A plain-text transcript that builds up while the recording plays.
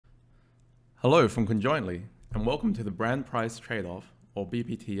Hello from Conjointly, and welcome to the Brand Price Trade-off, or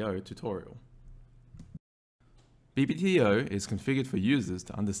BPTO tutorial. BPTO is configured for users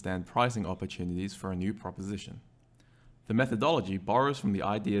to understand pricing opportunities for a new proposition. The methodology borrows from the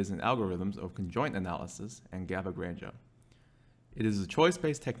ideas and algorithms of conjoint analysis and Gabor-Granger. It is a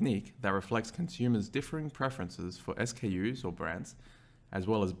choice-based technique that reflects consumers' differing preferences for SKUs or brands, as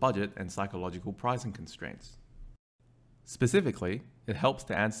well as budget and psychological pricing constraints. Specifically, it helps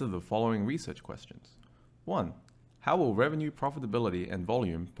to answer the following research questions. 1. How will revenue, profitability, and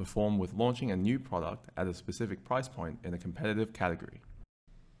volume perform with launching a new product at a specific price point in a competitive category?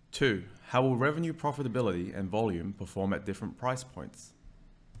 2. How will revenue, profitability, and volume perform at different price points?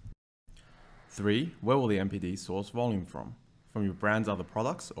 3. Where will the NPD source volume from? From your brand's other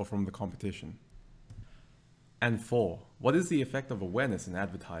products or from the competition? And 4. What is the effect of awareness in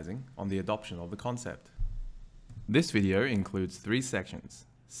advertising on the adoption of the concept? This video includes 3 sections: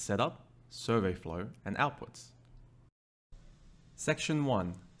 Setup, Survey Flow, and Outputs. Section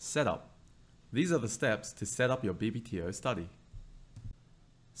 1. Setup. These are the steps to set up your BPTO study.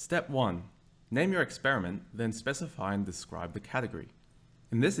 Step 1. Name your experiment, then specify and describe the category.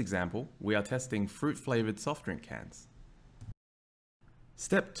 In this example, we are testing fruit-flavored soft drink cans.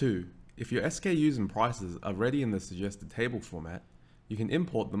 Step 2. If your SKUs and prices are ready in the suggested table format, you can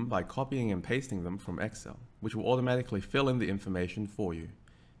import them by copying and pasting them from Excel, which will automatically fill in the information for you.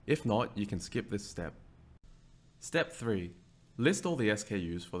 If not, you can skip this step. Step 3. List all the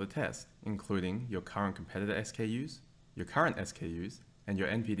SKUs for the test, including your current competitor SKUs, your current SKUs, and your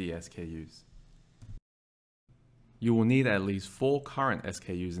NPD SKUs. You will need at least 4 current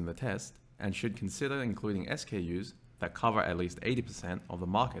SKUs in the test and should consider including SKUs that cover at least 80% of the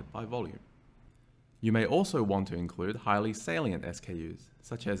market by volume. You may also want to include highly salient SKUs,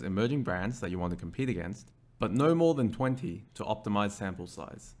 such as emerging brands that you want to compete against, but no more than 20 to optimize sample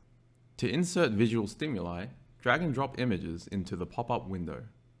size. To insert visual stimuli, drag and drop images into the pop-up window.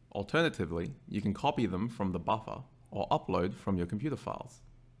 Alternatively, you can copy them from the buffer or upload from your computer files.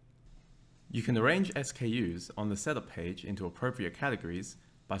 You can arrange SKUs on the setup page into appropriate categories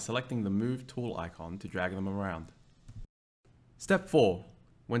by selecting the Move tool icon to drag them around. Step 4.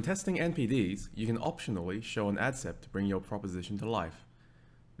 When testing NPDs, you can optionally show an ad set to bring your proposition to life.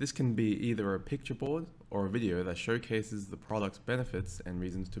 This can be either a picture board or a video that showcases the product's benefits and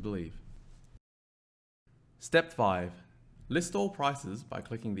reasons to believe. Step 5. List all prices by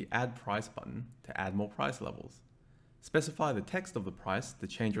clicking the Add Price button to add more price levels. Specify the text of the price to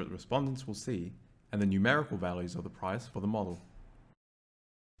change what respondents will see and the numerical values of the price for the model.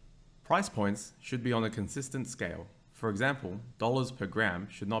 Price points should be on a consistent scale. For example, dollars per gram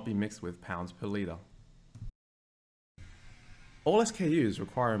should not be mixed with pounds per litre. All SKUs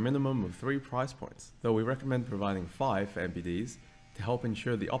require a minimum of 3 price points, though we recommend providing 5 for NPDs to help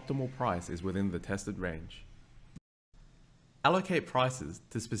ensure the optimal price is within the tested range. Allocate prices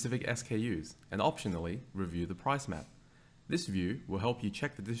to specific SKUs and optionally review the price map. This view will help you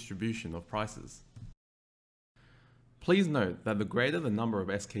check the distribution of prices. Please note that the greater the number of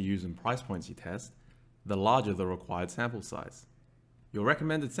SKUs and price points you test, the larger the required sample size. Your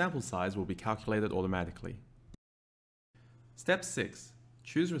recommended sample size will be calculated automatically. Step 6.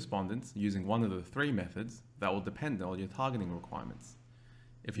 Choose respondents using one of the 3 methods that will depend on your targeting requirements.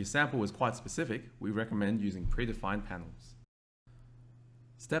 If your sample is quite specific, we recommend using predefined panels.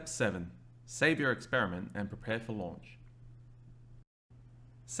 Step 7. Save your experiment and prepare for launch.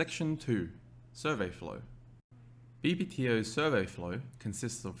 Section 2. Survey Flow. BPTO's survey flow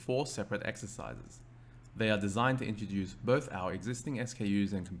consists of 4 separate exercises. They are designed to introduce both our existing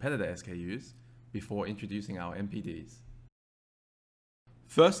SKUs and competitor SKUs before introducing our NPDs.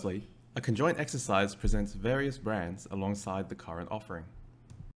 Firstly, a conjoint exercise presents various brands alongside the current offering.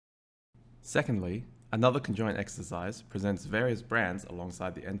 Secondly, another conjoint exercise presents various brands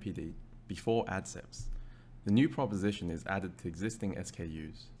alongside the NPD before ad sets. The new proposition is added to existing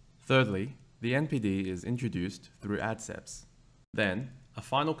SKUs. Thirdly, the NPD is introduced through ad sets. Then, a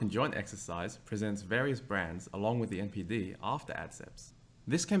final conjoint exercise presents various brands along with the NPD after ad sets.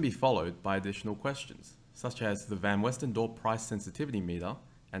 This can be followed by additional questions, such as the Van Westendorp price sensitivity meter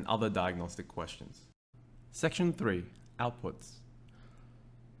and other diagnostic questions. Section 3. Outputs.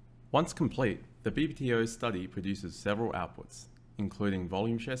 Once complete, the BPTO study produces several outputs, including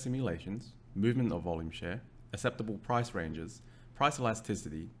volume share simulations, movement of volume share, acceptable price ranges, price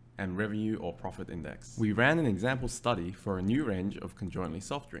elasticity, and revenue or profit index. We ran an example study for a new range of conjointly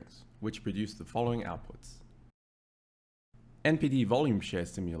soft drinks, which produced the following outputs. NPD volume share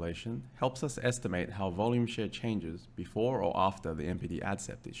simulation helps us estimate how volume share changes before or after the NPD ad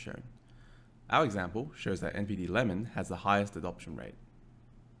set is shown. Our example shows that NPD Lemon has the highest adoption rate.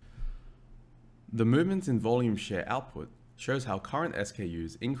 The movement in volume share output shows how current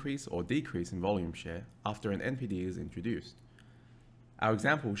SKUs increase or decrease in volume share after an NPD is introduced. Our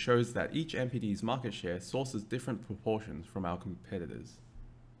example shows that each NPD's market share sources different proportions from our competitors.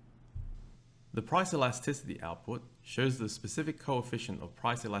 The price elasticity output shows the specific coefficient of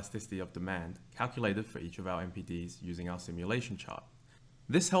price elasticity of demand calculated for each of our NPDs using our simulation chart.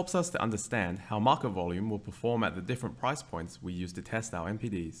 This helps us to understand how market volume will perform at the different price points we use to test our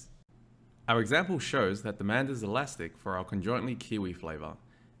NPDs. Our example shows that demand is elastic for our conjointly kiwi flavor,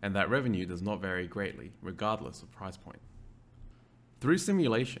 and that revenue does not vary greatly, regardless of price point. Through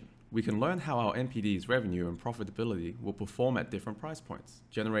simulation, we can learn how our NPD's revenue and profitability will perform at different price points,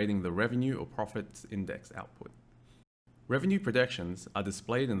 generating the revenue or profits index output. Revenue projections are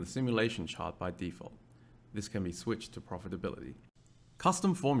displayed in the simulation chart by default. This can be switched to profitability.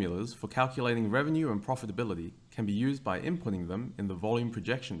 Custom formulas for calculating revenue and profitability can be used by inputting them in the volume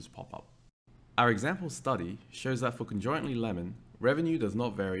projections pop-up. Our example study shows that for conjointly lemon, revenue does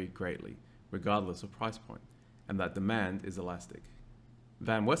not vary greatly, regardless of price point, and that demand is elastic.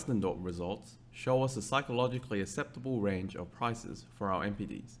 Van Westendorp results show us a psychologically acceptable range of prices for our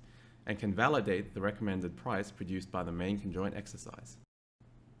NPDs, and can validate the recommended price produced by the main conjoint exercise.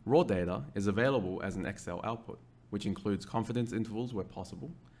 Raw data is available as an Excel output, which includes confidence intervals where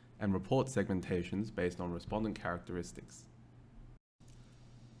possible, and report segmentations based on respondent characteristics.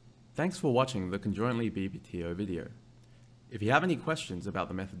 Thanks for watching the Conjointly BPTO video. If you have any questions about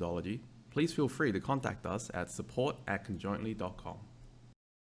the methodology, please feel free to contact us at support@conjointly.com.